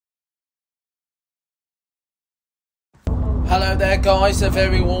Hello there guys, a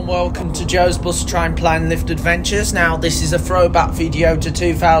very warm welcome to Joe's Bus Train Plane Lift Adventures. Now this is a throwback video to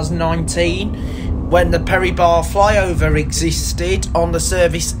 2019 when the Barr Flyover existed on the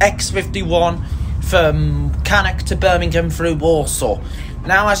service X51 from Cannock to Birmingham through Warsaw.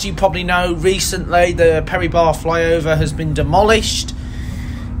 Now as you probably know, recently the Barr Flyover has been demolished,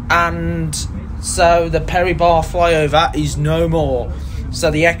 and so the Barr Flyover is no more. So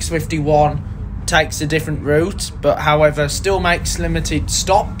the X51 takes a different route, but however still makes limited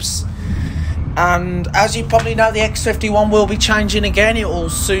stops. And as you probably know, the X51 will be changing again. It will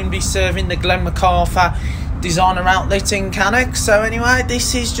soon be serving the Glenn MacArthur designer outlet in Cannock. So anyway,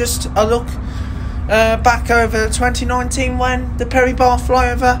 this is just a look back over 2019 when the Barr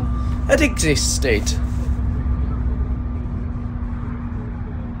Flyover had existed.